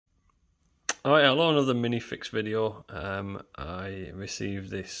Alright, hello, another mini fix video. I received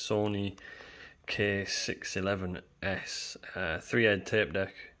this Sony K611S 3-head tape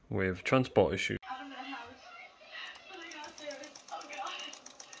deck with transport issues. Out of the house, pulling out there. Oh God,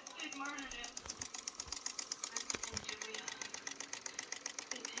 they've murdered him. And Julia,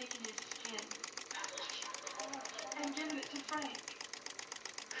 they've taken his skin and given it to Frank.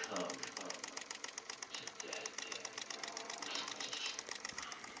 Come to daddy.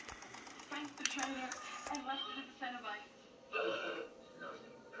 Frank betrayed her and left her to the Cenobites.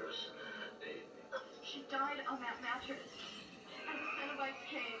 Nothing personal, baby. She died on that mattress, and the Cenobites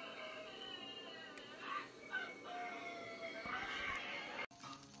came.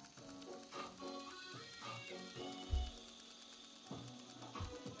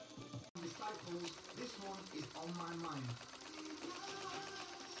 Disciples, this one is on my mind.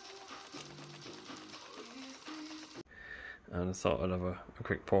 And I thought I'd have a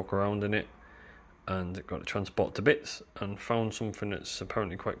quick poke around in it, and got to transport to bits, and found something that's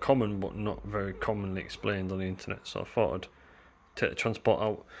apparently quite common but not very commonly explained on the internet. So I thought I'd take the transport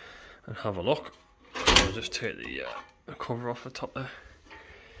out and have a look. I'll just take the cover off the top there.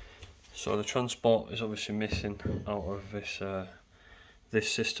 So the transport is obviously missing out of this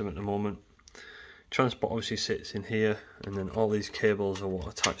system at the moment. Transport obviously sits in here, and then all these cables are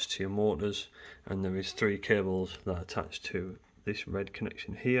what attach to your motors, and there is 3 cables that attach to this red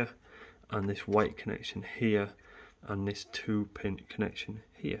connection here, and this white connection here, and this 2-pin connection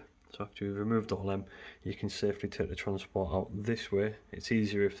here. So after you've removed all them, you can safely take the transport out this way. It's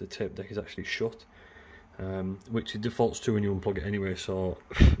easier if the tape deck is actually shut, which it defaults to when you unplug it anyway, so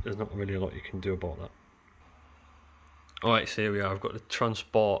there's not really a lot you can do about that. Alright, so here we are. I've got the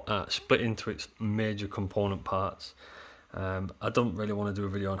transport split into its major component parts. I don't really want to do a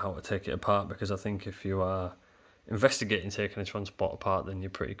video on how to take it apart, because I think if you are investigating taking a transport apart, then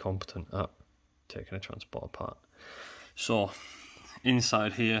you're pretty competent at taking a transport apart. So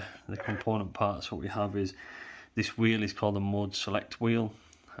inside here, the component parts, what we have is this wheel is called a mode select wheel.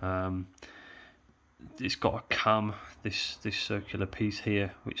 It's got a cam, this circular piece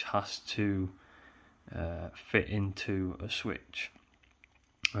here, which has to fit into a switch,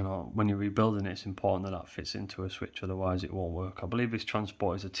 and when you're rebuilding it, it's important that fits into a switch, otherwise it won't work. I believe this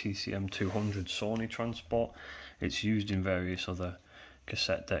transport is a TC-M200 Sony transport. It's used in various other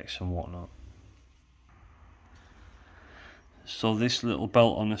cassette decks and whatnot. So this little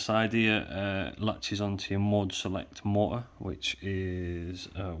belt on the side here latches onto your mode select motor, which is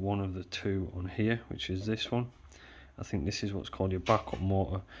one of the 2 on here, which is this one. I think this is what's called your backup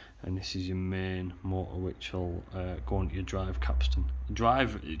motor, and this is your main motor, which will go into your drive capstan.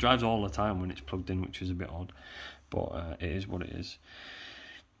 It drives all the time when it's plugged in, which is a bit odd, but it is what it is.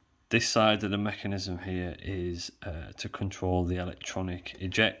 This side of the mechanism here is to control the electronic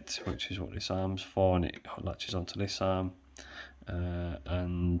eject, which is what this arm's for, and it latches onto this arm,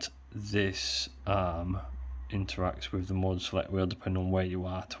 and this arm interacts with the mode select wheel depending on where you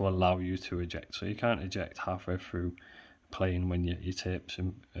are to allow you to eject. So you can't eject halfway through playing when your tape's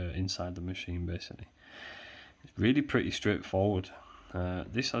inside the machine, basically. It's really pretty straightforward.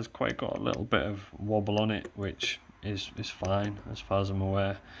 This has got a little bit of wobble on it, which is fine as far as I'm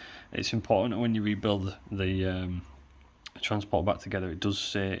aware. It's important that when you rebuild the transport back together, it does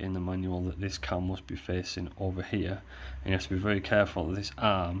say in the manual that this cam must be facing over here, and you have to be very careful that this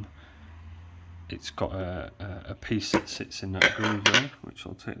arm, it's got a piece that sits in that groove there, which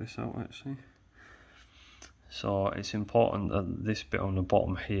I'll take this out actually. So it's important that this bit on the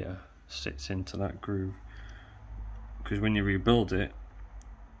bottom here sits into that groove, because when you rebuild it,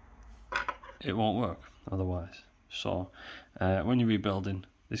 it won't work otherwise. So when you're rebuilding,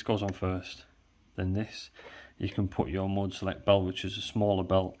 this goes on first, then this. You can put your mode select belt, which is a smaller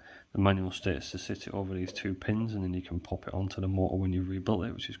belt. The manual states to sit it over these 2 pins, and then you can pop it onto the motor when you've rebuilt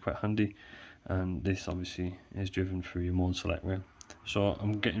it, which is quite handy. And this obviously is driven through your mode select wheel. So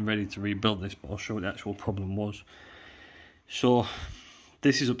I'm getting ready to rebuild this, but I'll show what the actual problem was. So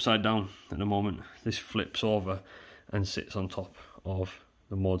this is upside down at the moment. This flips over and sits on top of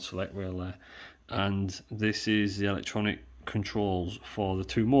the mode select wheel there, and this is the electronic controls for the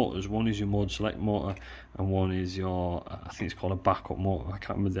 2 motors. One is your mode select motor, and one is your, I think it's called a backup motor. I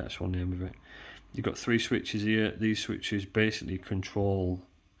can't remember the actual name of it. You've got 3 switches here. These switches basically control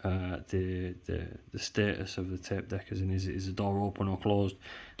the status of the tape deck, as in is the door open or closed.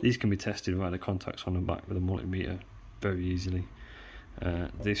 These can be tested via the contacts on the back with a multimeter very easily.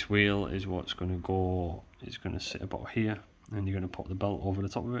 This wheel is what's going to go, it's going to sit about here, and you're going to pop the belt over the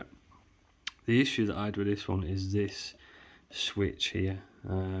top of it. The issue that I had with this one is this switch here,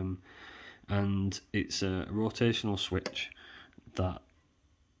 and it's a rotational switch that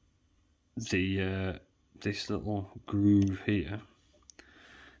this little groove here,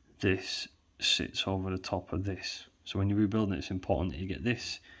 this sits over the top of this. So when you're rebuilding it, it's important that you get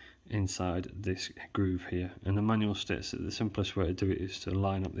this inside this groove here. And the manual states that the simplest way to do it is to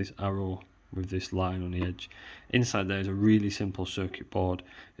line up this arrow with this line on the edge. Inside there is a really simple circuit board.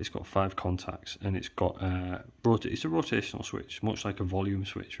 It's got 5 contacts, and it's got it's a rotational switch, much like a volume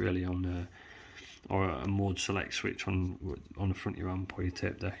switch really on or a mode select switch on the front of your amp or your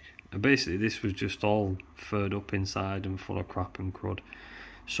tape deck. And basically this was just all furred up inside and full of crap and crud.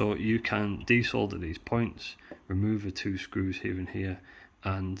 So you can desolder these points, remove the 2 screws here and here,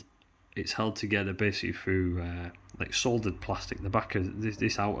 and it's held together basically through like soldered plastic. The back of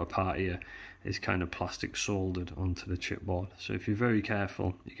this outer part here is kind of plastic soldered onto the chipboard. So if you're very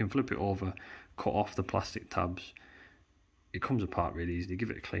careful, you can flip it over, cut off the plastic tabs. It comes apart really easily.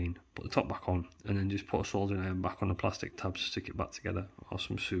 Give it a clean, put the top back on, and then just put a soldering iron back on the plastic tabs, stick it back together, or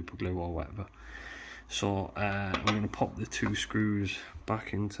some super glue or whatever. So I'm going to pop the 2 screws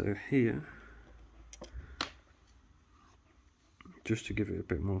back into here, just to give it a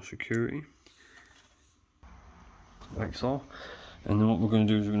bit more security, like so. And then what we're going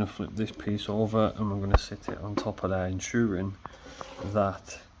to do is we're going to flip this piece over, and we're going to sit it on top of there, ensuring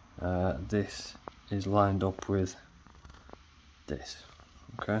that this is lined up with this.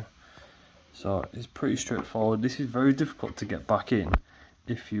 Okay, so it's pretty straightforward. This is very difficult to get back in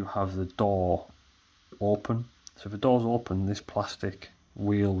if you have the door open. So if the door's open, this plastic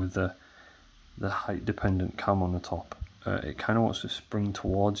wheel with the height dependent cam on the top, it kind of wants to spring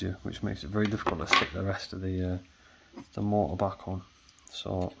towards you, which makes it very difficult to stick the rest of the motor back on.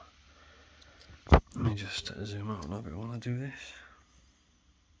 So let me just zoom out a little bit while I do this.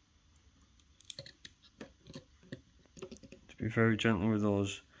 To be very gentle with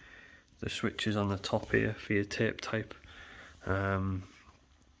the switches on the top here for your tape type.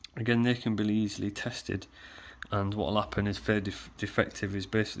 Again, they can be easily tested, and what will happen is fair defective is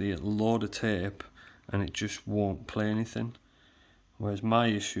basically it'll load a tape and it just won't play anything. Whereas my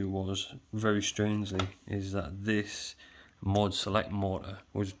issue was, very strangely, is that this mode select motor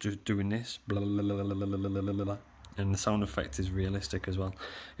was just doing this, blah, blah, blah, blah, blah, blah, blah, blah, and the sound effect is realistic as well.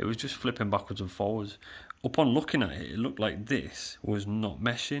 It was just flipping backwards and forwards. Upon looking at it, it looked like this was not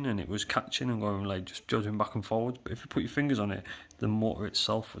meshing, and it was catching and going like just judging back and forwards. But if you put your fingers on it, the motor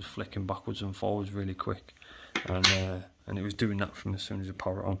itself was flicking backwards and forwards really quick, and it was doing that from as soon as you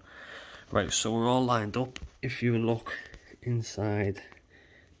power it on. Right, so we're all lined up. If you look inside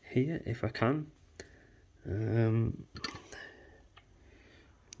here, if I can,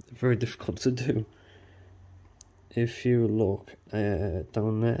 very difficult to do. If you look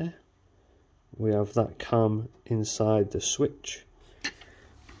down there, we have that cam inside the switch.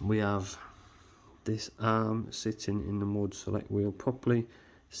 We have this arm sitting in the mode select wheel properly,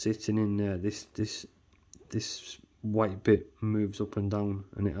 sitting in there. This white bit moves up and down,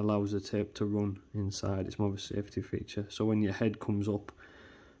 and it allows the tape to run inside. It's more of a safety feature. So when your head comes up,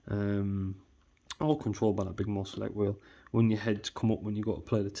 all controlled by that big mode select wheel. When your heads come up when you go to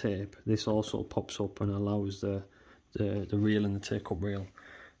play the tape, this also pops up and allows the reel and the take-up rail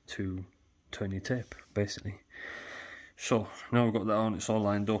to turn your tape, basically. So now we've got that on, it's all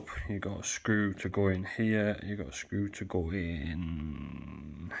lined up. You've got a screw to go in here, you've got a screw to go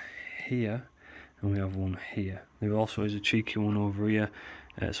in here, and we have one here. There also is a cheeky one over here,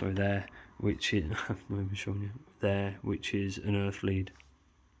 sorry, there, which is, maybe showing you, there, which is an earth lead.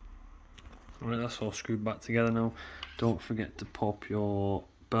 Alright, that's all screwed back together now. Don't forget to pop your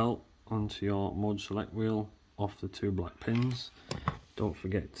belt onto your mode select wheel off the 2 black pins. Don't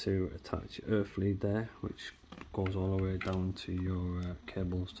forget to attach your earth lead there, which goes all the way down to your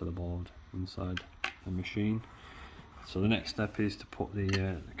cables to the board inside the machine. So the next step is to put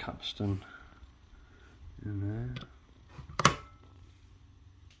the capstan in there.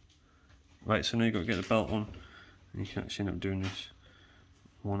 Right, so now you've got to get the belt on, and you can actually end up doing this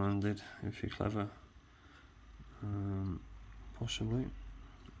one-handed if you're clever. Possibly,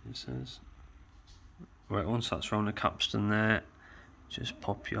 it says. Right, once that's around the capstan there, just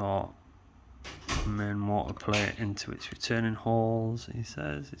pop your main motor plate into its returning holes. He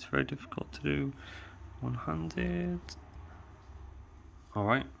says it's very difficult to do one-handed.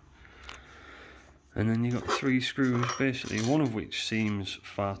 Alright, and then you've got 3 screws basically, one of which seems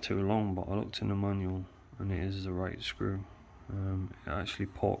far too long, but I looked in the manual and it is the right screw. It actually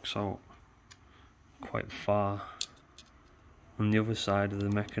pokes out quite far on the other side of the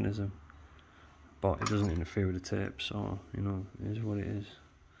mechanism, but it doesn't interfere with the tape, so you know, it is what it is.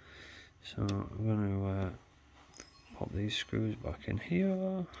 So I'm going to pop these screws back in here,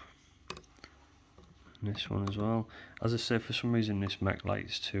 and this one as well. As I say, for some reason this mech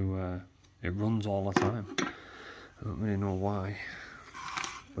likes to It runs all the time. I don't really know why,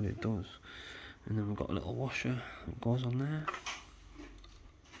 but it does. And then we've got a little washer that goes on there.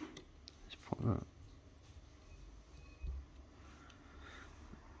 Let's put that.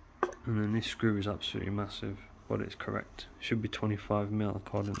 And then this screw is absolutely massive, but it's correct. It should be 25mm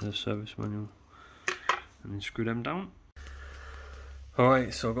according to the service manual. And then screw them down.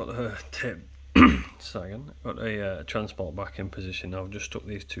 Alright, so I've got the tape. Sorry again. Got a transport back in position now. I've just stuck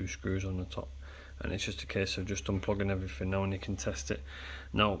these 2 screws on the top, and it's just a case of just unplugging everything now, and you can test it.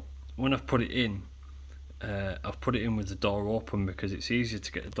 Now, when I've put it in, I've put it in with the door open because it's easier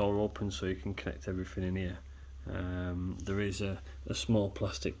to get the door open so you can connect everything in here. There is a small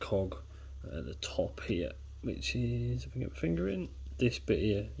plastic cog at the top here, which is, if I get my finger in, this bit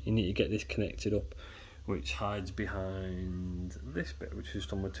here. You need to get this connected up, which hides behind this bit, which is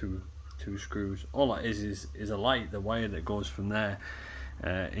done with two screws. All that is a light. The wire that goes from there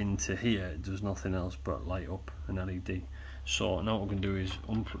into here, it does nothing else but light up an LED. So now what we're going to do is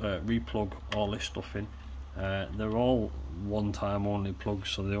replug all this stuff in. They're all one-time only plugs,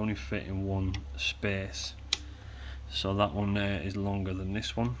 so they only fit in one space. So that one there is longer than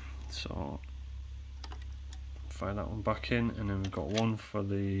this one. So fire that one back in, and then we've got one for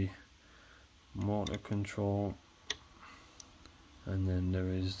the motor control, and then there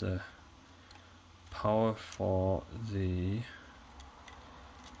is the power for the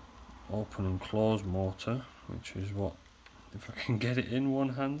open and close motor, which is what, if I can get it in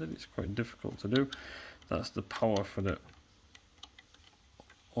one-handed, it's quite difficult to do. That's the power for the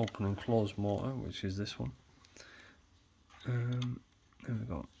open and close motor, which is this one. There we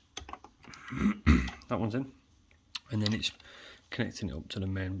go. That one's in, and then it's connecting it up to the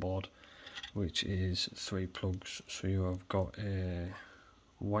main board, which is 3 plugs. So you have got a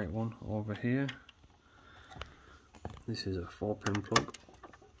white one over here. This is a 4-pin plug,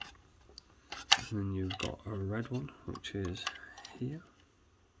 and then you've got a red one, which is here,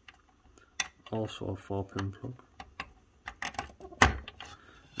 also a 4-pin plug,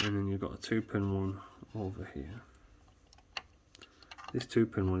 and then you've got a 2-pin one over here. This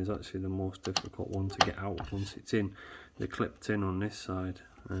 2-pin one is actually the most difficult one to get out. Once it's in, they're clipped in on this side.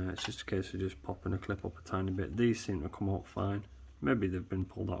 It's just a case of just popping a clip up a tiny bit. These seem to come out fine. Maybe they've been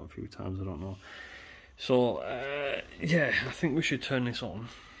pulled out a few times, I don't know. So yeah, I think we should turn this on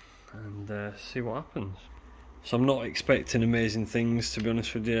and see what happens. So I'm not expecting amazing things, to be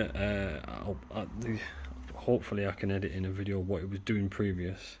honest with you. Hopefully I can edit in a video what it was doing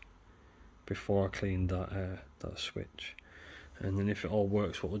previous, before I cleaned that switch. And then if it all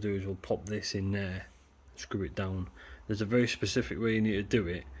works, what we'll do is we'll pop this in there, screw it down. There's a very specific way you need to do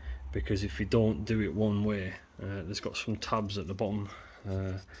it, because if you don't do it one way, there's got some tabs at the bottom,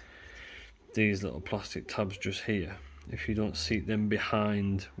 these little plastic tabs just here. If you don't seat them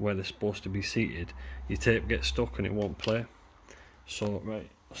behind where they're supposed to be seated, your tape gets stuck and it won't play. So right,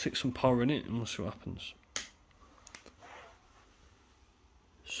 I'll stick some power in it and we'll see what happens.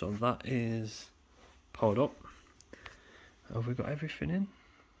 So that is powered up. Have we got everything in?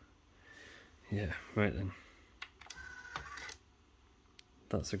 Yeah, right then.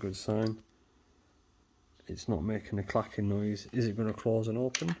 That's a good sign. It's not making a clacking noise. Is it going to close and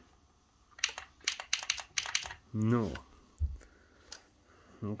open? No.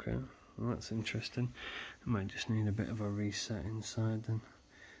 Okay, well, that's interesting. I might just need a bit of a reset inside then.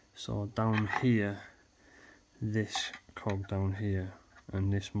 So down here, this cog down here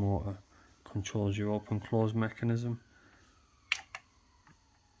and this motor controls your open close mechanism.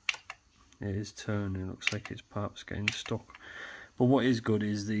 It is turning, it looks like it's perhaps getting stuck. But what is good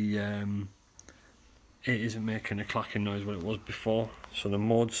is the it isn't making a clacking noise what it was before. So the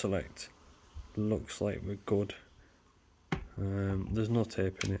mode select looks like we're good. There's no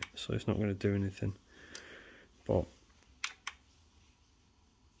tape in it, so it's not going to do anything. But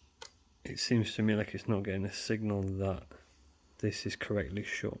it seems to me like it's not getting a signal that this is correctly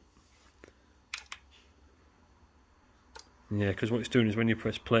shut. Yeah, because what it's doing is when you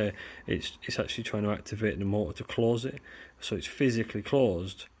press play, it's actually trying to activate the motor to close it. So it's physically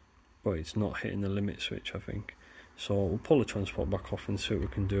closed, but it's not hitting the limit switch, I think. So we'll pull the transport back off and see what we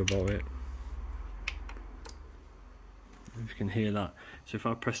can do about it. If you can hear that. So if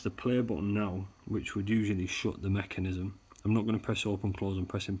I press the play button now, which would usually shut the mechanism, I'm not going to press open close, I'm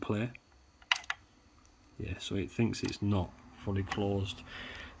pressing play. Yeah, so it thinks it's not fully closed.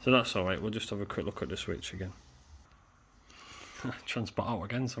 So that's alright, we'll just have a quick look at the switch again. Transport out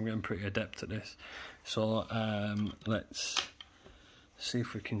again, so I'm getting pretty adept at this. So let's see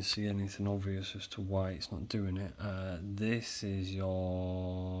if we can see anything obvious as to why it's not doing it. This is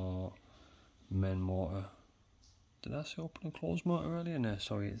your main motor. did I say open and close motor earlier? No,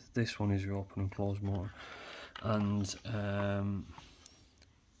 sorry, this one is your open and close motor. And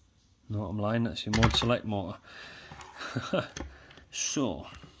no, I'm lying, that's your mode select motor. So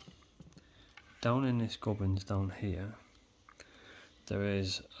down in this gubbins down here, there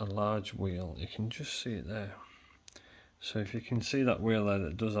is a large wheel. You can just see it there. So if you can see that wheel there,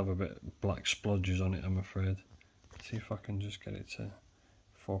 that does have a bit of black splodges on it, I'm afraid. See if I can just get it to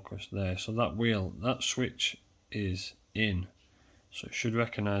focus there. So that wheel, that switch is in, so it should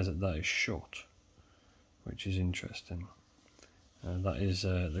recognise that that is shut, which is interesting. That is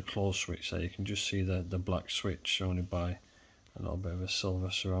the close switch there. You can just see the black switch surrounded by a little bit of a silver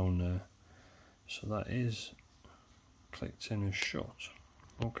surround there. So that is clicked in and shut.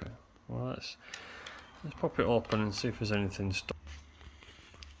 Okay, well let's pop it open and see if there's anything stuck.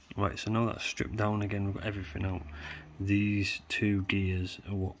 Right, so now that's stripped down again, we've got everything out. These two gears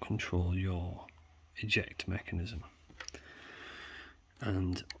are what control your eject mechanism.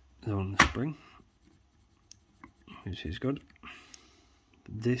 And they're on the spring, which is good.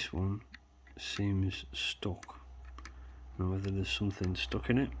 This one seems stuck. Now whether there's something stuck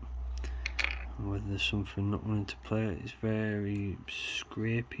in it, or whether there's something not wanting to play, it's very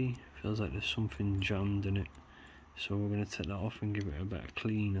scrapey. Feels like there's something jammed in it. So we're going to take that off and give it a bit of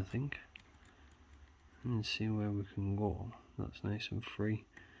clean, I think. And see where we can go. That's nice and free.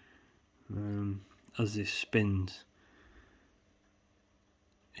 As this spins,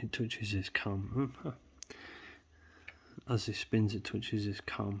 it touches this cam. As this spins, it touches this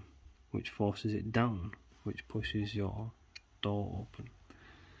cam, which forces it down, which pushes your door open.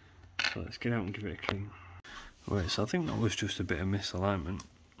 So let's get out and give it a clean. Right, so I think that was just a bit of misalignment.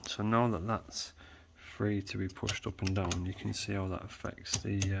 So now that that's free to be pushed up and down, you can see how that affects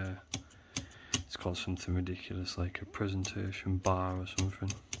the it's called something ridiculous like a presentation bar or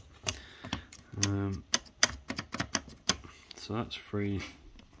something. So that's free.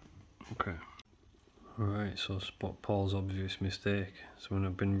 Okay. Alright, so spot Paul's obvious mistake. So when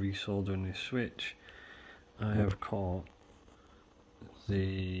I've been resoldering this switch, I have caught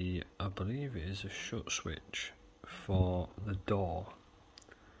the, I believe it is a shut switch for the door,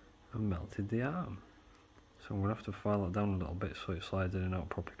 and melted the arm. So I'm going to have to file it down a little bit so it slides in and out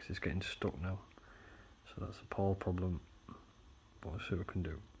properly, because it's getting stuck now. So that's a Paul problem, but let's see what we can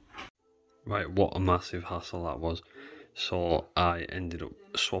do. Right, what a massive hassle that was. So I ended up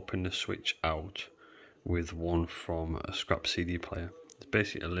swapping the switch out with one from a scrap CD player. It's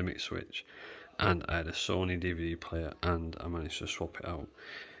basically a limit switch, and I had a Sony DVD player and I managed to swap it out.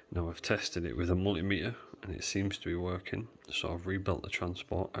 Now I've tested it with a multimeter and it seems to be working, so I've rebuilt the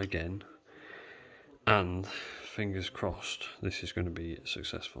transport again, and fingers crossed this is going to be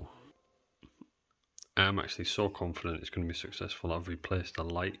successful. I'm actually so confident it's going to be successful. I've replaced the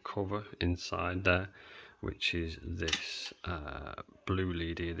light cover inside there, which is this blue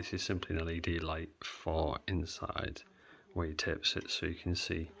LED here. This is simply an LED light for inside where your tape sits, so you can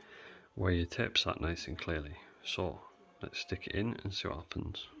see where your tape sat nice and clearly. So let's stick it in and see what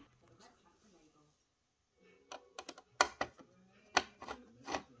happens.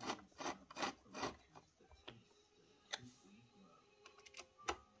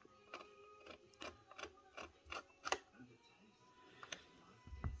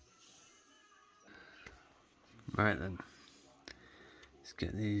 Right then, let's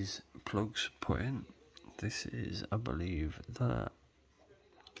get these plugs put in. This is, I believe, the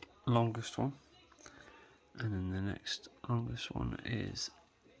longest one, and then the next longest one is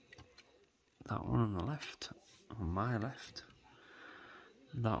that one on the left, on my left.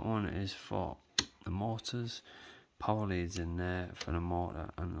 That one is for the motors, power leads in there for the motor,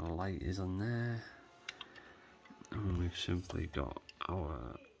 and the light is on there. And we've simply got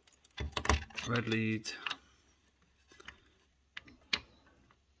our red lead,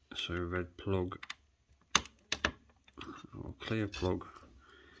 so red plug, our clear plug,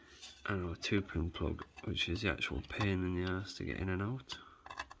 and our 2-pin plug, which is the actual pain in the arse to get in and out.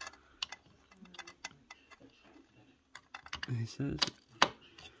 He says.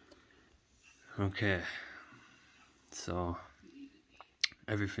 Okay, so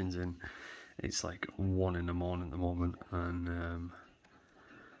everything's in. It's like 1 in the morning at the moment, and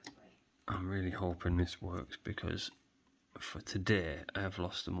I'm really hoping this works, because for today I have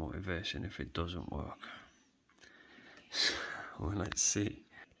lost the motivation if it doesn't work. Well, let's see.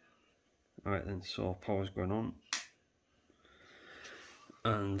 Alright then, so power's going on,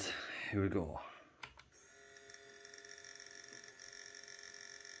 and here we go.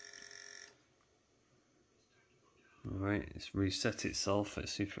 Alright, it's reset itself.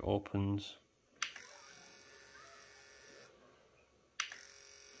 Let's see if it opens.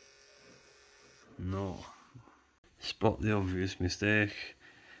 No. spot the obvious mistake.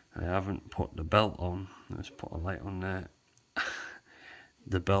 I haven't put the belt on. Let's put a light on there.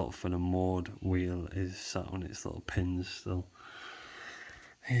 The belt for the mode wheel is sat on its little pins still.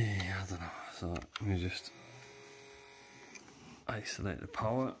 I don't know. So let me just isolate the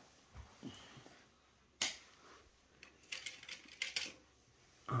power.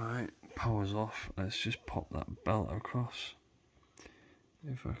 Alright, power's off. Let's just pop that belt across.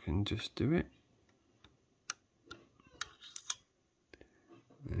 If I can just do it.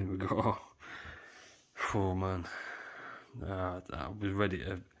 There we go. Oh man. I was ready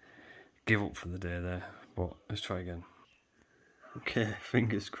to give up for the day there, but let's try again. Okay,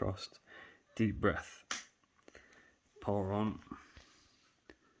 fingers crossed. Deep breath. Power on.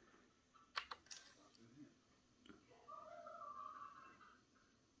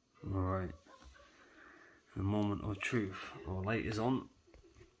 Alright. The moment of truth. Our light is on.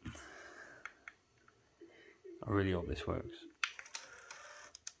 I really hope this works.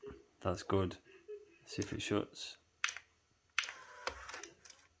 That's good. Let's see if it shuts.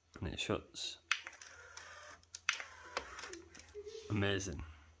 And it shuts. Amazing.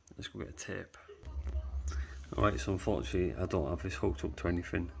 Let's go get a tape. Alright, so unfortunately I don't have this hooked up to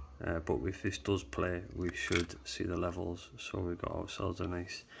anything, but if this does play we should see the levels. So we've got ourselves a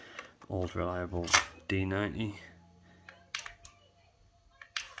nice old reliable D90.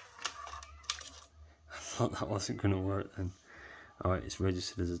 I thought that wasn't going to work then. Alright, it's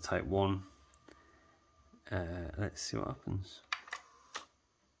registered as a type 1. Let's see what happens.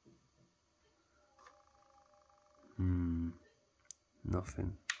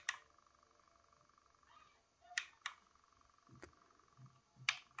 Nothing.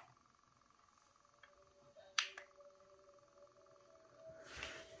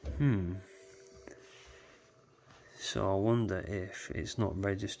 So I wonder if it's not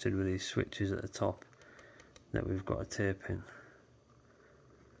registered with these switches at the top that we've got a tape in.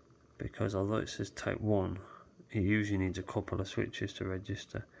 Because although it says type 1, it usually needs a couple of switches to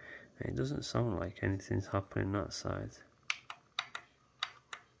register. And it doesn't sound like anything's happening that side.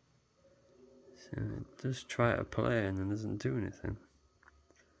 So it does try to play and then doesn't do anything.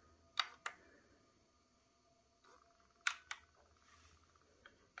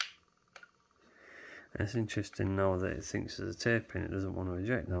 And it's interesting now that it thinks there's a tape in, it doesn't want to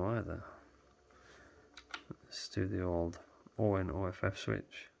eject now either. Let's do the old ON OFF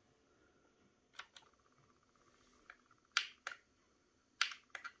switch.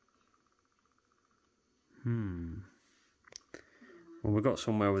 Well, we got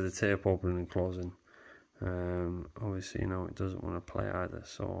somewhere with the tape opening and closing. Obviously, you know, it doesn't want to play either.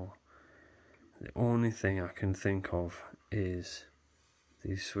 So the only thing I can think of is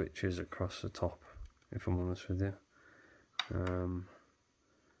these switches across the top, if I'm honest with you.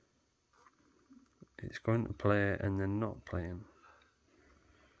 It's going to play and then not playing.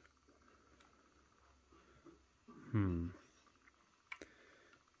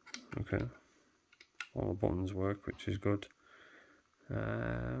 Okay. All the buttons work, which is good.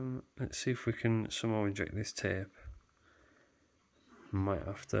 Let's see if we can somehow eject this tape. Might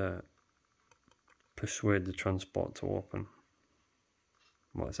have to persuade the transport to open.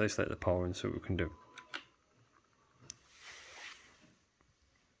 Well, let's isolate the power and see what we can do.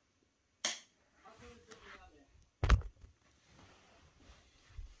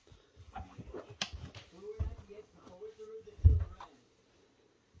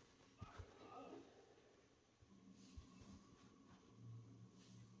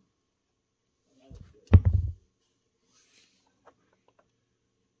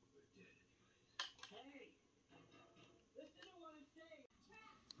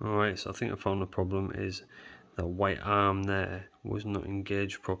 Alright, so I think I found the problem is the white arm there was not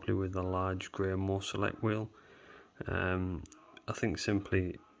engaged properly with the large grey Mo Select wheel. I think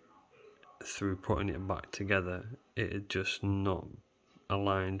simply through putting it back together it had just not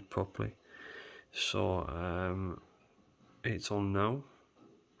aligned properly. So it's on now.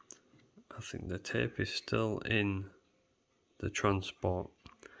 I think the tape is still in the transport,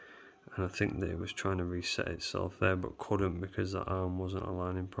 and I think that it was trying to reset itself there but couldn't because the arm wasn't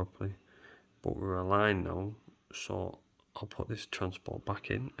aligning properly. But we're aligned now, so I'll put this transport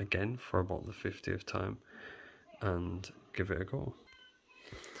back in again for about the 50th time and give it a go.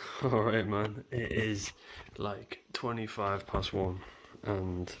 Alright man, it is like 1:25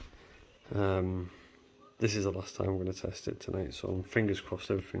 and this is the last time I'm going to test it tonight, so fingers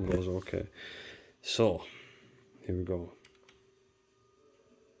crossed everything goes okay. So, here we go.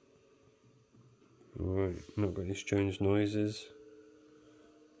 Alright, not got any strange noises.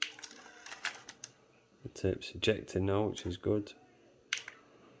 The tape's ejected now, which is good.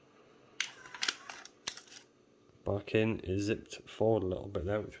 back in. It zipped forward a little bit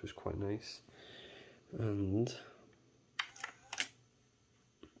there, which was quite nice. And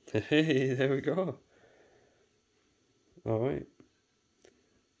hey, there we go. Alright.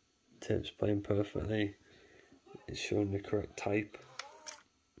 Tape's playing perfectly. It's showing the correct type.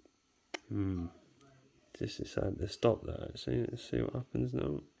 Just decided to stop that actually. Let's see what happens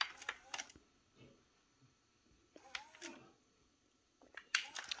now.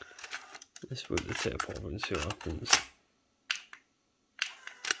 Let's whip the tape over and see what happens.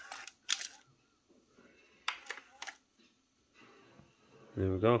 There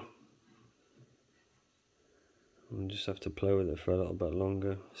we go. We'll just have to play with it for a little bit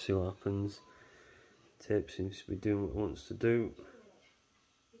longer, see what happens. Tape seems to be doing what it wants to do.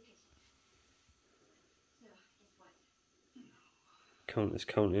 Counter's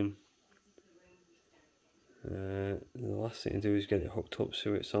counting. The last thing to do is get it hooked up, see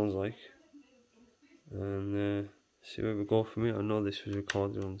what it sounds like, and see where we go from here. I know this was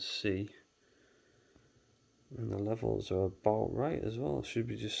recorded on C, and the levels are about right as well. Should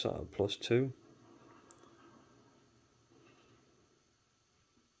be just sat at +2.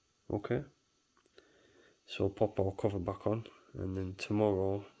 Okay, so we'll pop our cover back on, and then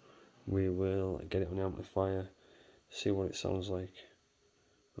tomorrow we will get it on the amplifier, see what it sounds like,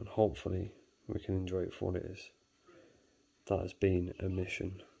 and hopefully we can enjoy it for what it is. That has been a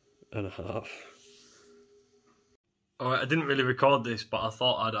mission and a half. Alright, I didn't really record this, but I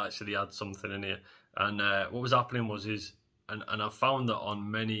thought I'd actually add something in here. And what was happening was, and I found that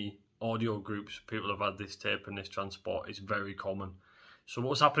on many audio groups, people have had this tape and this transport. It's very common. So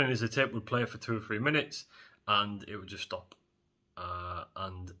what was happening is the tape would play for 2 or 3 minutes, and it would just stop.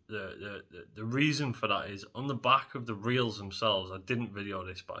 And the reason for that is on the back of the reels themselves. I didn't video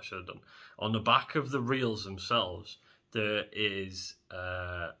this, but I should have done. On the back of the reels themselves, there is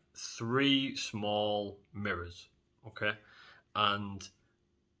 3 small mirrors. Okay, and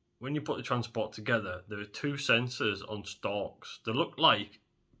when you put the transport together, there are 2 sensors on stalks. They look like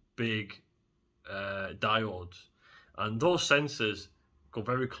big diodes, and those sensors go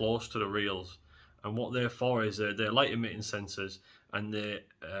very close to the reels. And what they're for is they're light emitting sensors, and they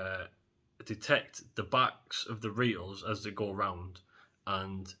detect the backs of the reels as they go round,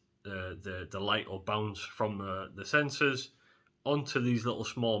 and the light will bounce from the sensors onto these little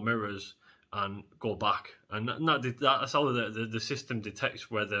small mirrors and go back, and that's how the system detects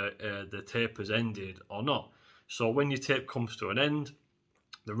whether the tape has ended or not. So when your tape comes to an end,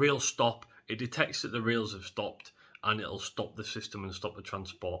 the reels stop, it detects that the reels have stopped, and it'll stop the system and stop the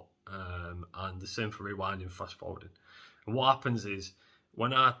transport. And the same for rewinding, fast forwarding. And what happens is,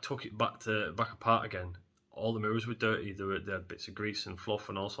 when I took it back apart again, all the mirrors were dirty. There were bits of grease and fluff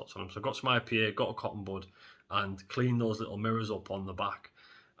and all sorts on them. So I got some IPA, got a cotton bud, and cleaned those little mirrors up on the back,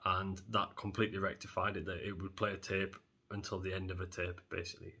 and that completely rectified it. That it would play a tape until the end of a tape,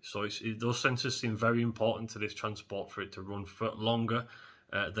 basically. So those sensors seem very important to this transport, for it to run for longer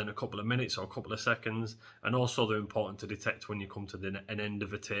than a couple of minutes or a couple of seconds, and also they're important to detect when you come to an end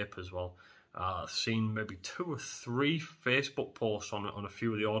of a tape as well. I've seen maybe 2 or 3 Facebook posts on a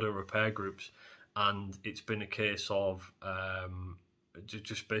few of the audio repair groups, and it's been a case of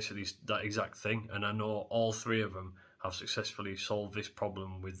just basically that exact thing. And I know all 3 of them have successfully solved this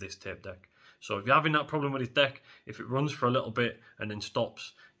problem with this tape deck. So if you're having that problem with this deck, if it runs for a little bit and then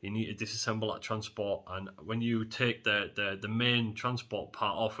stops, you need to disassemble that transport. And when you take the main transport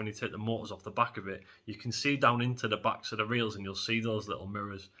part off, when you take the motors off the back of it, you can see down into the backs of the reels, and you'll see those little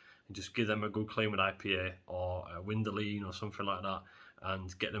mirrors. And just give them a good clean with IPA or Windoline or something like that,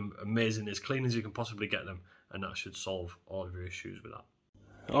 and get them amazing, as clean as you can possibly get them, and that should solve all of your issues with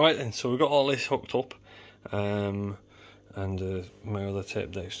that. Alright then, so we've got all this hooked up, and my other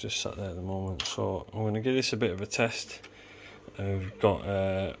tape deck's just sat there at the moment, so I'm going to give this a bit of a test. I've got,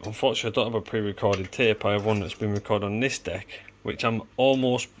 unfortunately I don't have a pre-recorded tape. I have one that's been recorded on this deck, which I'm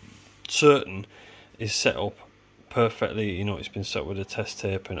almost certain is set up perfectly. You know, it's been set with a test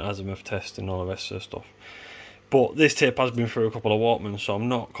tape and azimuth test and all the rest of the stuff. But this tape has been through a couple of Walkmans, so I'm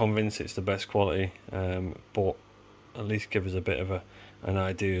not convinced it's the best quality, but at least give us a bit of an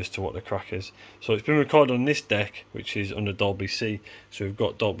idea as to what the crack is. So it's been recorded on this deck, which is under Dolby C, so we've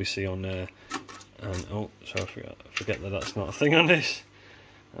got Dolby C on there. And oh, sorry, I forget that that's not a thing on this.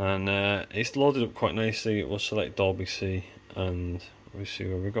 And it's loaded up quite nicely. We'll select Dolby C and we'll see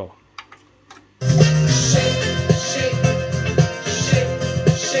where we go.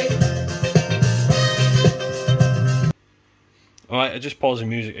 Alright, I just paused the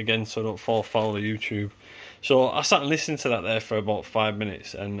music again so I don't fall foul of YouTube. So I sat and listened to that there for about 5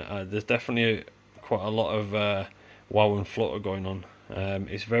 minutes, and there's definitely quite a lot of wow and flutter going on.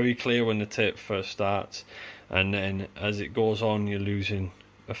 It's very clear when the tape first starts, and then as it goes on you're losing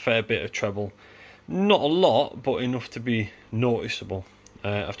a fair bit of treble. Not a lot, but enough to be noticeable.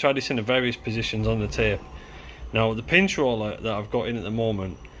 I've tried this in the various positions on the tape. Now the pinch roller that I've got in at the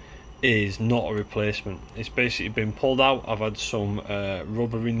moment is not a replacement. It's basically been pulled out. I've had some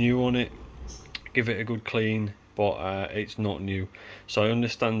rubber renew on it, give it a good clean, but it's not new. So I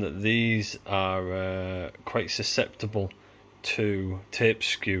understand that these are quite susceptible to tape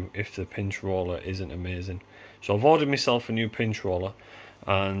skew if the pinch roller isn't amazing. So I've ordered myself a new pinch roller,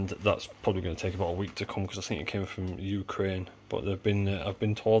 and that's probably going to take about a week to come because I think it came from Ukraine. But they've been I've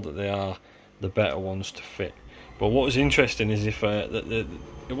been told that they are the better ones to fit. But what was interesting is if it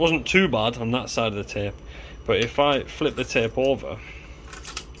wasn't too bad on that side of the tape, but if I flip the tape over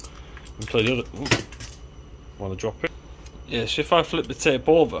and play the other, want to drop it? Yeah, so if I flip the tape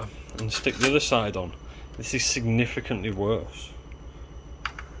over and stick the other side on, this is significantly worse.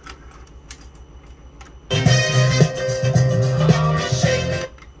 Bit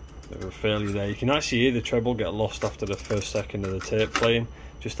of a failure there. You can actually hear the treble get lost after the first second of the tape playing,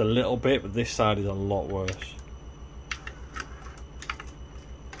 just a little bit, but this side is a lot worse.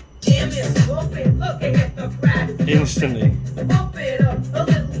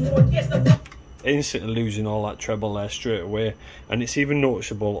 Instantly losing all that treble there straight away, and it's even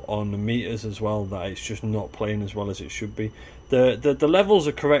noticeable on the meters as well that it's just not playing as well as it should be. The levels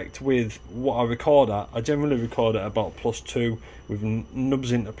are correct with what I record at. I generally record at about +2 with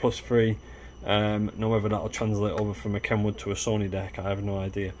nubs into +3. Now whether that'll translate over from a Kenwood to a Sony deck, I have no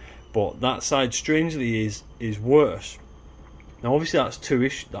idea, but that side strangely is worse. Now obviously that's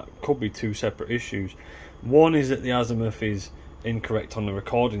that could be two separate issues. One is that the azimuth is incorrect on the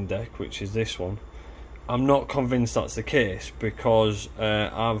recording deck, which is this one. I'm not convinced that's the case because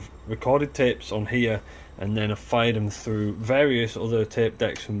I've recorded tapes on here and then I've fired them through various other tape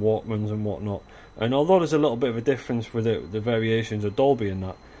decks and Walkmans and whatnot, and although there's a little bit of a difference with the variations of Dolby and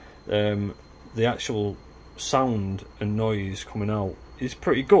that, the actual sound and noise coming out is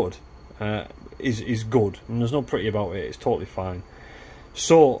pretty good. Is good, and there's no pretty about it. It's totally fine.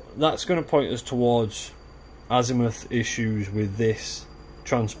 So that's going to point us towards azimuth issues with this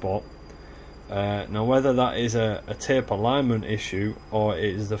transport. Now whether that is a tape alignment issue or it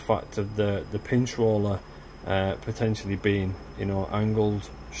is the fact of the pinch roller potentially being, you know, angled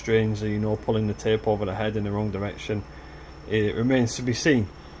strangely, you know, pulling the tape over the head in the wrong direction, it remains to be seen.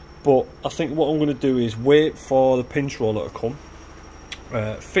 But I think what I'm going to do is wait for the pinch roller to come,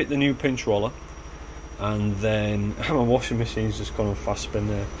 fit the new pinch roller, and then my washing machine's just gone on fast spin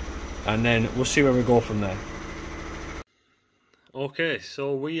there, and then we'll see where we go from there. Okay,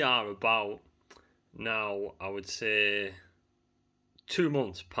 so we are about now, I would say, 2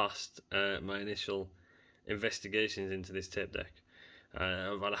 months past my initial investigations into this tape deck.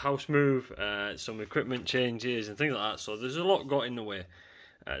 I've had a house move, some equipment changes and things like that, so there's a lot got in the way.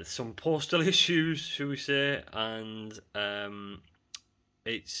 Some postal issues, should we say, and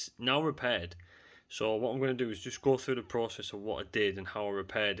it's now repaired. So what I'm going to do is just go through the process of what I did and how I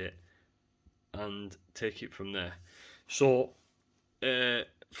repaired it and take it from there. So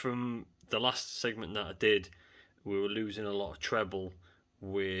from the last segment that I did, we were losing a lot of treble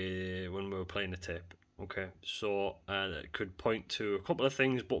when we were playing the tape. Okay, so that could point to a couple of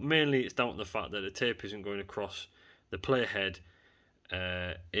things, but mainly it's down to the fact that the tape isn't going across the playhead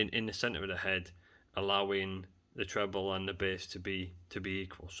in the centre of the head, allowing the treble and the bass to be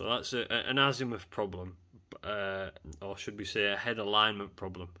equal. So that's an azimuth problem, or should we say a head alignment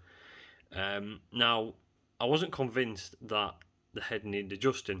problem. Now I wasn't convinced that the head needed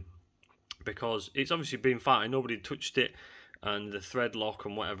adjusting because it's obviously been fine, nobody touched it, and the thread lock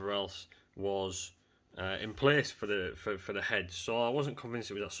and whatever else was in place for the head. So I wasn't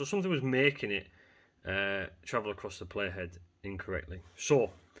convinced it was that. So something was making it travel across the playhead incorrectly.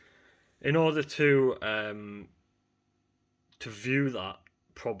 So in order to view that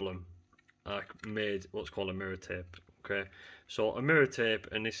problem, I made what's called a mirror tape. Okay, so a mirror tape,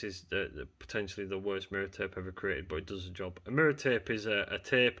 and this is potentially the worst mirror tape ever created, but it does the job. A mirror tape is a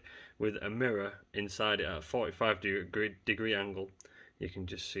tape with a mirror inside it at a 45 degree angle. You can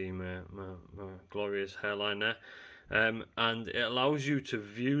just see my glorious hairline there, and it allows you to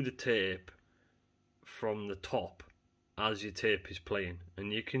view the tape from the top as your tape is playing,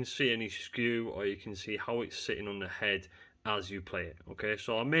 and you can see any skew, or you can see how it's sitting on the head as you play it. Okay,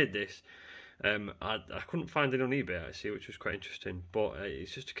 so I made this. I couldn't find it on eBay actually, which was quite interesting, but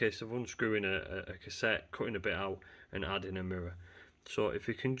it's just a case of unscrewing a cassette, cutting a bit out and adding a mirror. So if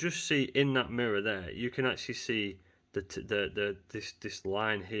you can just see in that mirror there, you can actually see this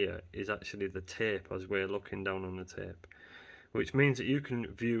line here is actually the tape as we're looking down on the tape. which means that you can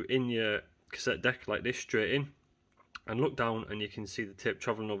view in your cassette deck like this straight in and look down and you can see the tape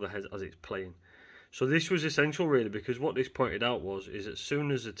travelling over the head as it's playing. So this was essential really, because what this pointed out is as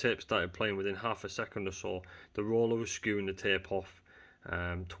soon as the tape started playing, within half a second or so, the roller was skewing the tape off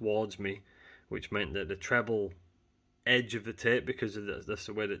towards me, which meant that the treble edge of the tape, because that's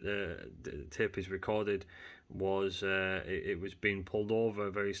the way that the tape is recorded, was it was being pulled over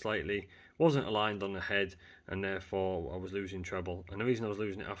very slightly, wasn't aligned on the head, and therefore I was losing treble. And the reason I was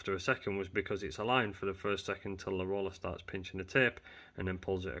losing it after a second was because it's aligned for the first second till the roller starts pinching the tape and then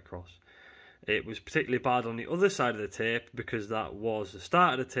pulls it across. It was particularly bad on the other side of the tape because that was the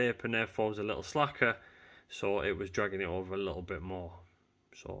start of the tape and therefore was a little slacker, so it was dragging it over a little bit more.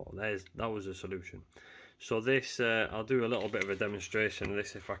 So that was the solution. So this, I'll do a little bit of a demonstration of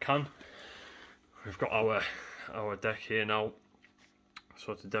this if I can. We've got our deck here now,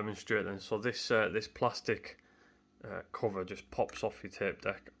 so to demonstrate then. So this this plastic cover just pops off your tape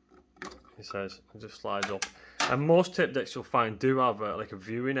deck. It says, it just slides up. And most tape decks you'll find do have like a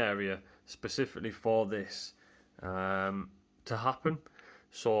viewing area specifically for this to happen.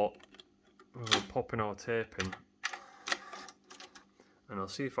 So we're popping our tape in, and I'll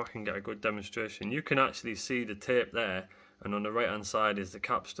see if I can get a good demonstration. You can actually see the tape there, and on the right hand side is the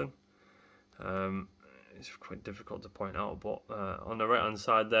capstan. It's quite difficult to point out, but on the right hand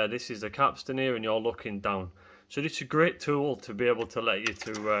side there, this is the capstan here, and you're looking down. So this is a great tool to be able to let you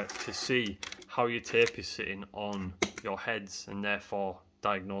to see how your tape is sitting on your heads, and therefore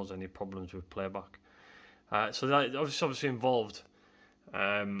diagnose any problems with playback. So that obviously involved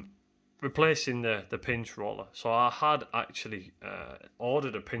replacing the pinch roller. So I had actually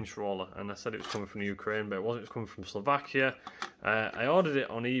ordered a pinch roller, and I said it was coming from Ukraine, but it wasn't. It was coming from Slovakia. I ordered it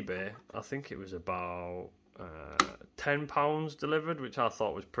on eBay. I think it was about £10 delivered, which I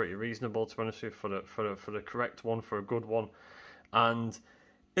thought was pretty reasonable, to be honest with you, for the correct one, for a good one. And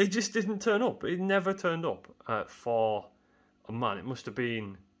it just didn't turn up. It never turned up for a man. It must have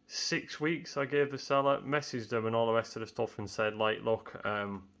been 6 weeks. I gave the seller, messaged them and all the rest of the stuff, and said, like, look,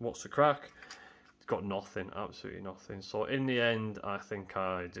 what's the crack? Got nothing, absolutely nothing. So in the end, I think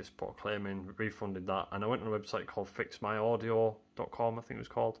I just put a claim in, refunded that, and I went on a website called fixmyaudio.com, I think it was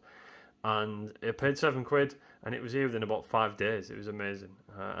called, and I paid £7, and it was here within about 5 days. It was amazing,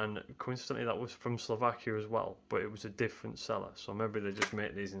 and coincidentally that was from Slovakia as well, but it was a different seller, so maybe they just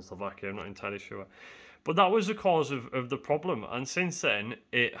make these in Slovakia, I'm not entirely sure. But that was the cause of the problem, and since then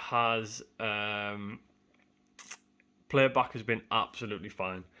it has playback has been absolutely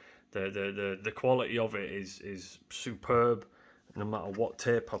fine. The quality of it is superb, no matter what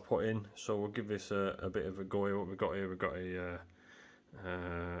tape I put in. So we'll give this a bit of a go here. What we've got here, we've got an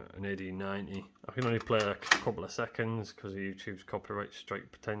AD90. I can only play like a couple of seconds because of YouTube's copyright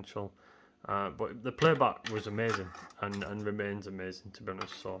strike potential. But the playback was amazing and remains amazing, to be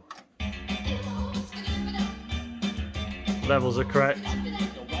honest. So levels are correct.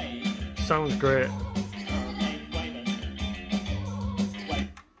 Sounds great.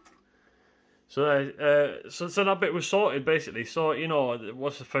 So that bit was sorted basically. So, you know,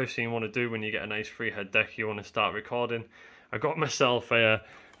 what's the first thing you want to do when you get a nice free head deck? You want to start recording. I got myself a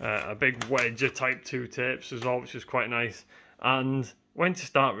big wedge of Type 2 tapes as well, which was quite nice. And when to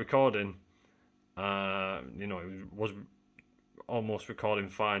start recording, you know, it was almost recording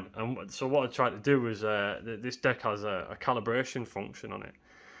fine. And so what I tried to do was, this deck has a calibration function on it.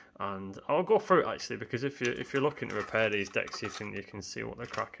 And I'll go through it actually, because if you're looking to repair these decks, you can see what the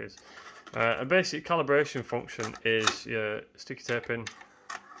crack is. A basic calibration function is your sticky tape in.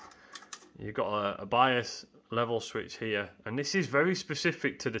 You've got a bias level switch here, and this is very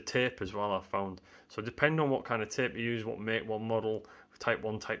specific to the tape as well, I found. So depending on what kind of tape you use, what make, what model, Type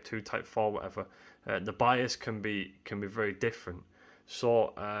 1, Type 2, Type 4, whatever, the bias can be very different.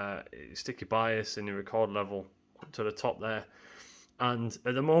 So sticky bias in the record level up to the top there. And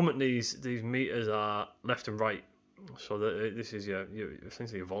at the moment, these meters are left and right. So this is your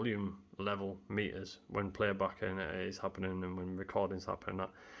essentially your volume level meters when playback is happening and when recording's happening.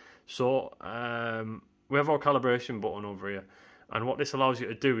 So we have our calibration button over here, and what this allows you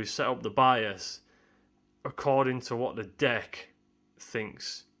to do is set up the bias according to what the deck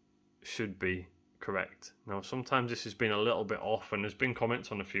thinks should be correct. Now sometimes this has been a little bit off, and there's been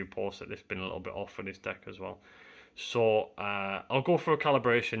comments on a few posts that it's been a little bit off for this deck as well. So I'll go for a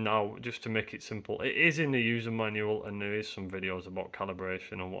calibration now, just to make it simple. It is in the user manual, and there is some videos about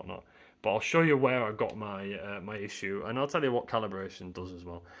calibration and whatnot. But I'll show you where I got my my issue, and I'll tell you what calibration does as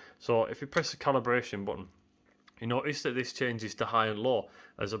well. So if you press the calibration button, you notice that this changes to high and low,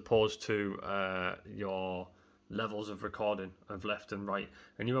 as opposed to your levels of recording of left and right.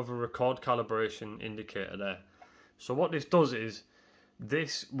 And you have a record calibration indicator there. So what this does is,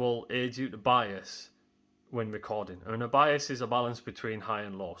 this will aid you to bias when recording. And a bias is a balance between high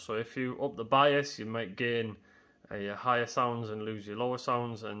and low. So if you up the bias, you might gain your higher sounds and lose your lower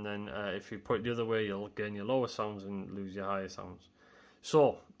sounds. And then if you put it the other way, you'll gain your lower sounds and lose your higher sounds.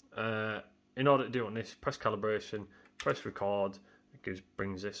 So in order to do on this, press calibration, press record, it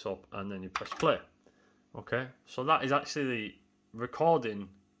brings this up, and then you press play. Okay, so that is actually recording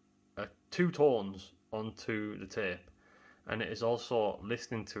 2 tones onto the tape. And it is also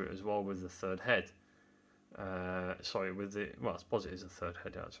listening to it as well with the third head. Sorry, with the, well, I suppose it is a third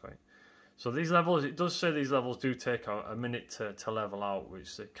head, that's right. So these levels, it does say these levels do take a minute to level out,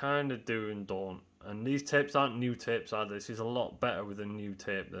 which they kind of do and don't. And these tapes aren't new tapes either. This is a lot better with a new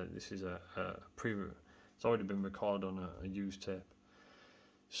tape. This is it's already been recorded on a used tape.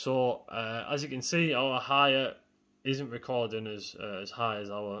 So as you can see, our higher isn't recording as high as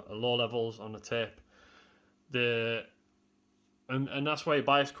our low levels on the tape. And that's where your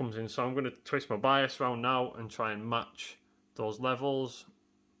bias comes in. So I'm going to twist my bias around now and try and match those levels.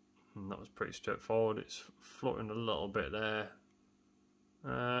 And that was pretty straightforward. It's fluttering a little bit there.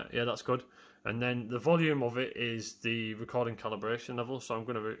 Yeah, that's good. And then the volume of it is the recording calibration level. So I'm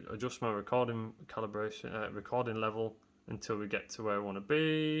going to adjust my recording calibration, recording level until we get to where I want to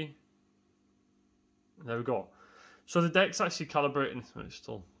be. There we go. So the deck's actually calibrating. It's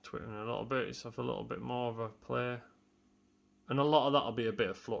still twittering a little bit. It's have a little bit more of a play. And a lot of that will be a bit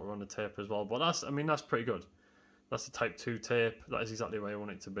of flutter on the tape as well. But that's, I mean, that's pretty good. That's a Type 2 tape. That is exactly where I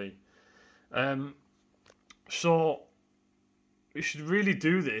want it to be. So you should really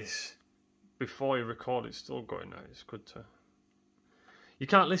do this before you record. It's still going now. It's good to. You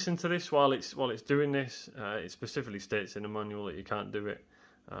can't listen to this while it's doing this. It specifically states in the manual that you can't do it,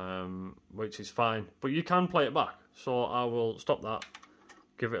 which is fine. But you can play it back. So I will stop that,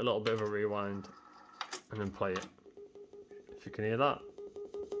 give it a little bit of a rewind, and then play it. If you can hear that.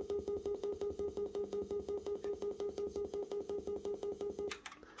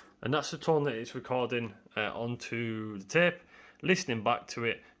 And that's the tone that it's recording onto the tape, listening back to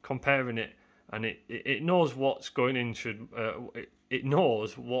it, comparing it, and it knows what's going in it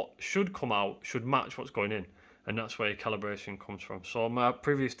knows what should come out should match what's going in, and that's where your calibration comes from. So my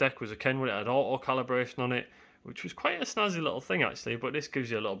previous deck was a Kenwood. It had auto calibration on it, which was quite a snazzy little thing actually, but this gives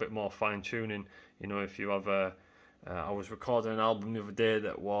you a little bit more fine tuning. You know, if you have a I was recording an album the other day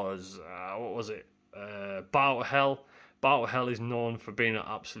that was, what was it? Bout of Hell. Bout of Hell is known for being an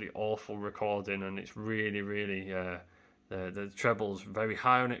absolutely awful recording, and it's really, really, the treble's very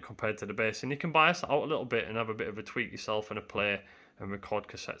high on it compared to the bass. And you can bias it out a little bit and have a bit of a tweak yourself and a play and record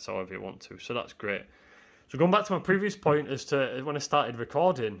cassettes however you want to. So that's great. So going back to my previous point as to when I started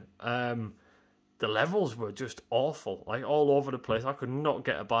recording, the levels were just awful, like all over the place. I could not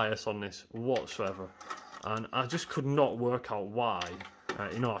get a bias on this whatsoever. And I just could not work out why.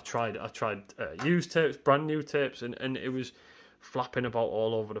 You know, I tried used tapes, brand new tapes, and it was flapping about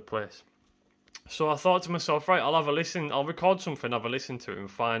all over the place. So I thought to myself, right, I'll have a listen, I'll record something, have a listen to it and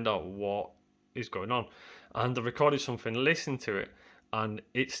find out what is going on. And I recorded something, listened to it, and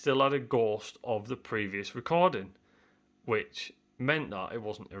it still had a ghost of the previous recording, which meant that it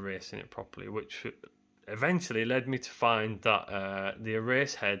wasn't erasing it properly, which eventually led me to find that the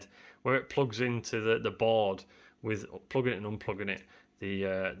erase head, where it plugs into the board with plugging it and unplugging it,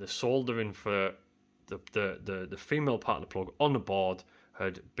 the soldering for the female part of the plug on the board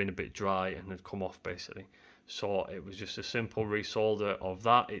had been a bit dry and had come off basically. So it was just a simple resolder of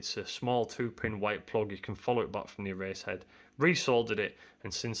that. It's a small 2-pin white plug. You can follow it back from the erase head. Resoldered it,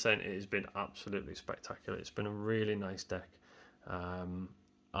 and since then it has been absolutely spectacular. It's been a really nice deck.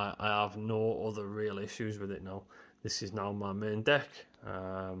 I have no other real issues with it now. This is now my main deck.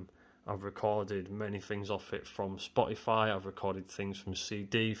 I've recorded many things off it from Spotify. I've recorded things from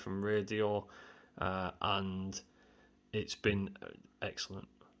CD, from radio, and it's been excellent.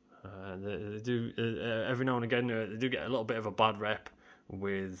 They do every now and again they do get a little bit of a bad rep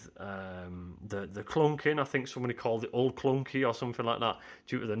with the clunking. I think somebody called it old clunky or something like that,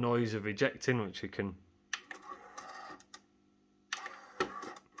 due to the noise of ejecting, which you can.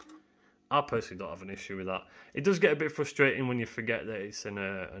 I personally don't have an issue with that. It does get a bit frustrating when you forget that it's an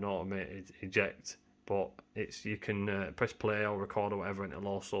automated eject, but you can press play or record or whatever, and it'll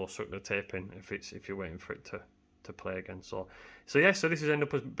also suck the tape in if you're waiting for it to play again. So this has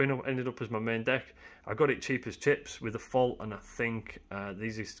ended up as my main deck. I got it cheap as chips with a fault, and I think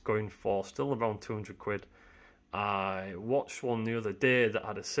these is going for still around 200 quid. I watched one the other day that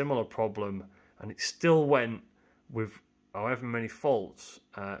had a similar problem, and it still went with however many faults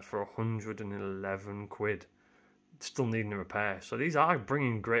for 111 quid, still needing a repair. So these are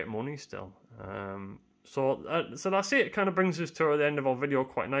bringing great money still. So that's it. It kind of brings us to the end of our video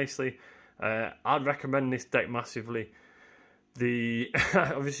quite nicely. I'd recommend this deck massively.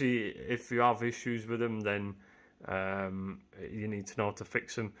 Obviously, if you have issues with them, then you need to know how to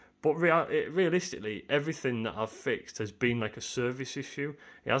fix them. But realistically, everything that I've fixed has been like a service issue.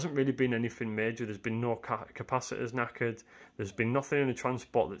 It hasn't really been anything major. There's been no capacitors knackered. There's been nothing in the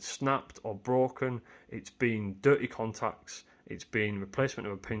transport that's snapped or broken. It's been dirty contacts. It's been replacement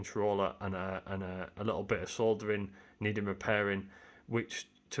of a pinch roller and a little bit of soldering needing repairing, which,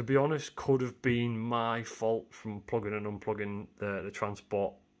 to be honest, could have been my fault from plugging and unplugging the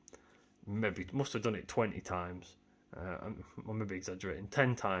transport. Maybe must have done it 20 times. Or maybe exaggerating,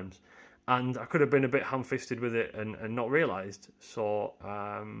 10 times, and I could have been a bit ham-fisted with it and not realised. So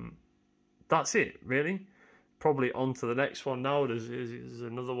that's it, really. Probably on to the next one now. There's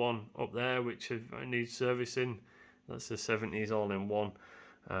another one up there which needs servicing. That's the 70s all-in-one.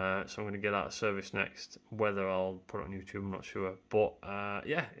 So I'm going to get out of service next. Whether I'll put it on YouTube, I'm not sure. But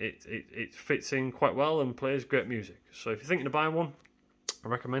yeah, it fits in quite well and plays great music. So if you're thinking of buying one, I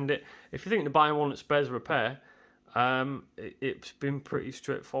recommend it. If you're thinking of buying one that spares a repair, it's been pretty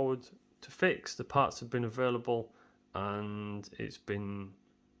straightforward to fix. The parts have been available and it's been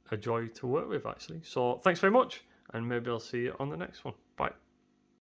a joy to work with, actually. So thanks very much, and maybe I'll see you on the next one. Bye.